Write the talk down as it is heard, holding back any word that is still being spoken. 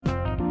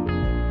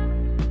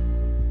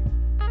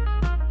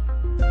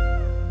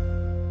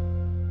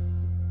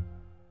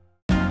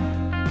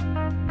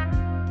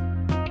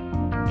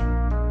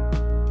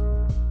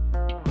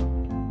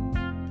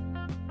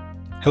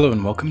Hello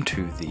and welcome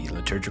to the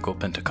Liturgical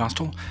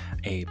Pentecostal,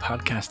 a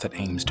podcast that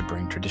aims to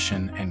bring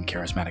tradition and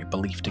charismatic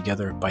belief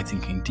together by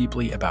thinking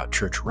deeply about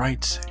church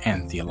rites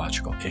and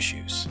theological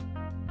issues.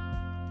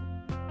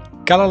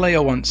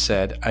 Galileo once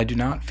said, "I do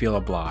not feel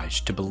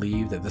obliged to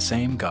believe that the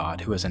same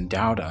God who has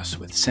endowed us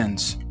with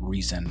sense,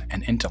 reason,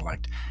 and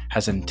intellect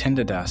has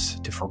intended us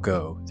to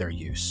forego their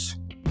use."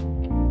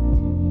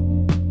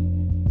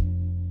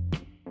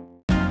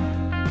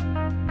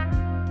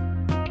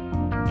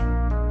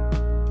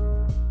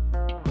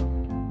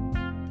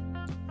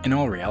 In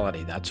all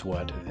reality, that's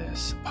what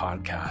this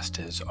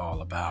podcast is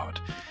all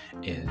about,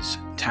 is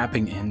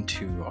tapping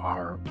into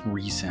our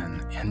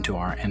reason, into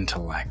our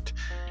intellect,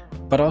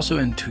 but also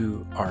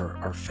into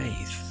our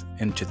faith,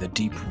 into the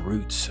deep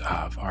roots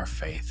of our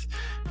faith,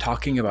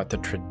 talking about the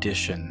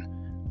tradition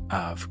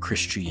of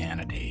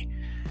Christianity.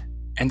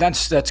 And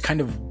that's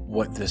kind of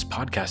what this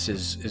podcast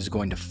is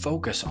going to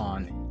focus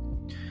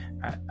on.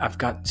 I've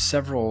got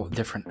several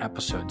different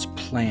episodes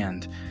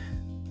planned,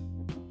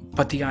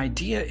 but the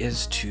idea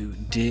is to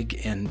dig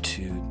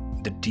into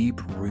the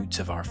deep roots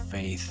of our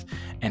faith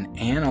and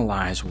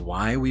analyze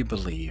why we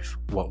believe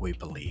what we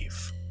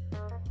believe.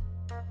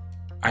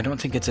 I don't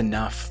think it's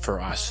enough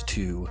for us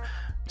to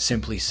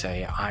simply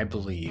say, "I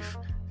believe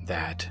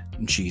that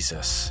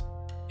Jesus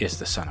is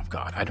the Son of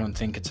God." I don't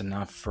think it's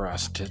enough for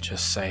us to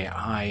just say,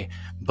 "I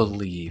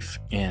believe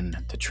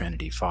in the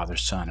Trinity, Father,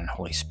 Son, and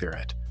Holy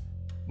Spirit."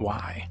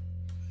 Why?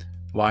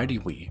 Why do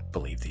we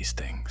believe these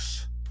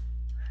things?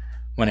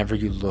 Whenever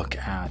you look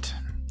at,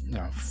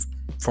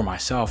 for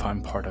myself,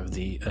 I'm part of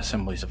the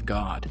Assemblies of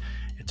God.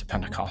 It's a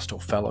Pentecostal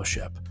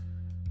fellowship.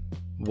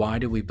 Why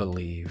do we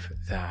believe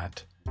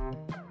that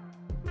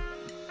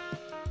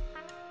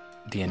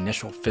the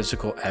initial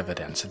physical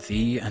evidence of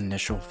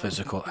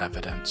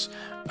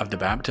the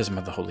baptism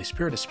of the Holy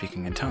Spirit is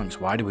speaking in tongues?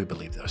 Why do we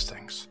believe those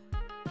things?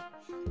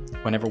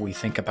 Whenever we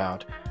think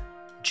about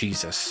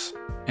Jesus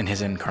and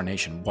his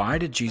incarnation, why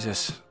did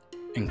Jesus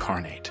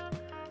incarnate?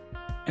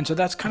 And so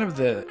that's kind of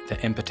the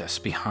impetus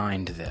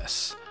behind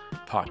this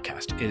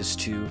podcast, is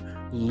to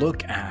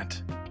look at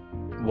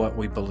what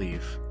we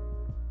believe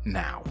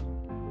now,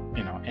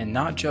 and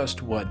not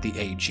just what the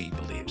AG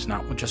believes,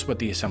 not just what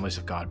the Assemblies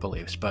of God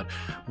believes, but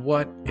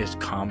what is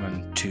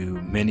common to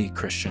many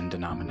Christian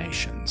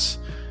denominations.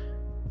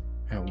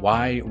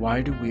 Why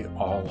do we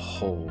all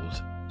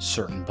hold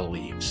certain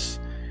beliefs?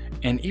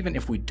 And even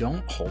if we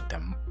don't hold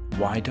them,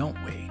 why don't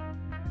we?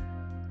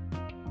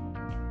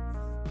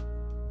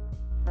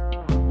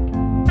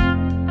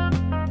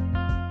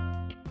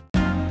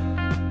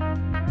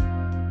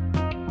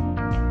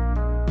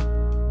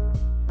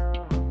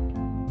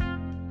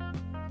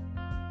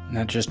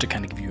 Now, just to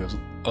kind of give you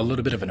a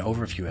little bit of an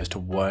overview as to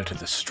what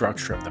the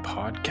structure of the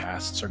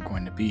podcasts are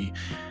going to be,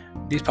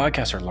 these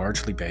podcasts are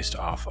largely based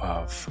off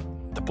of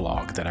the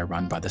blog that I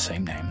run by the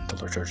same name, the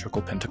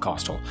Liturgical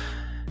Pentecostal.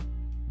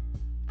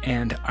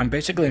 And I'm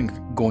basically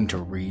going to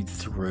read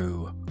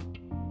through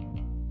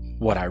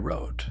what I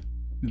wrote,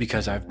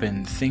 because I've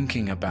been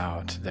thinking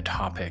about the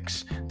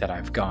topics that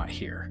I've got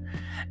here.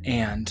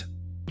 And,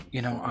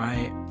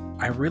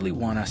 I really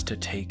want us to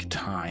take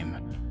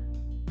time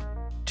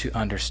to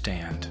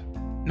understand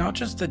not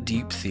just the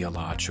deep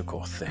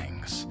theological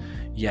things.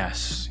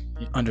 Yes,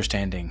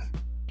 understanding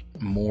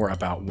more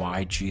about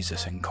why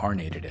Jesus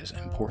incarnated is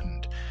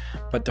important,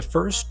 but the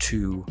first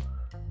two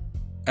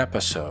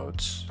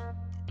episodes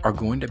are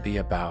going to be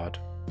about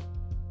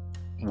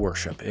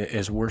worship.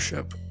 Is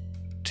worship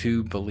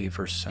to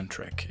believers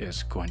centric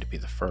is going to be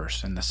the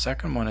first, and the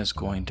second one is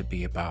going to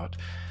be about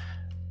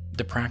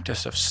the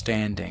practice of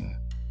standing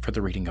for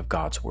the reading of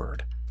God's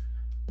Word,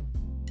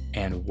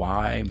 and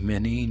why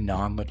many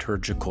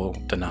non-liturgical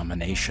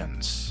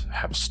denominations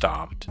have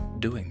stopped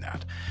doing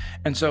that.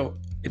 And so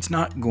it's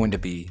not going to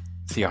be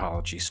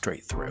theology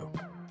straight through,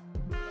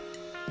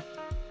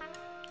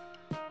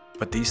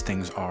 but these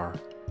things are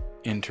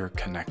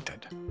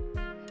interconnected.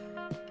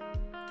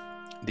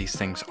 These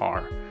things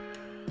are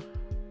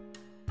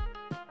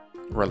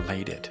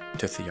related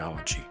to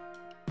theology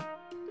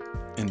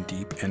in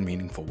deep and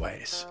meaningful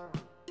ways.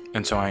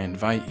 And so I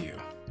invite you,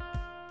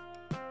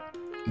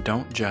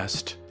 don't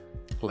just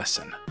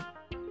listen.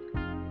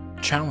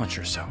 Challenge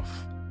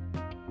yourself.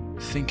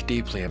 Think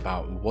deeply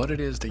about what it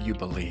is that you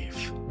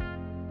believe.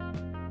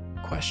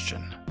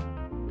 Question.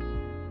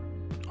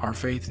 Our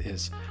faith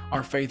is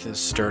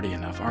sturdy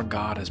enough, our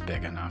God is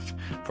big enough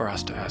for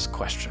us to ask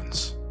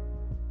questions.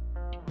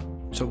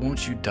 So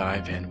won't you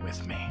dive in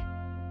with me?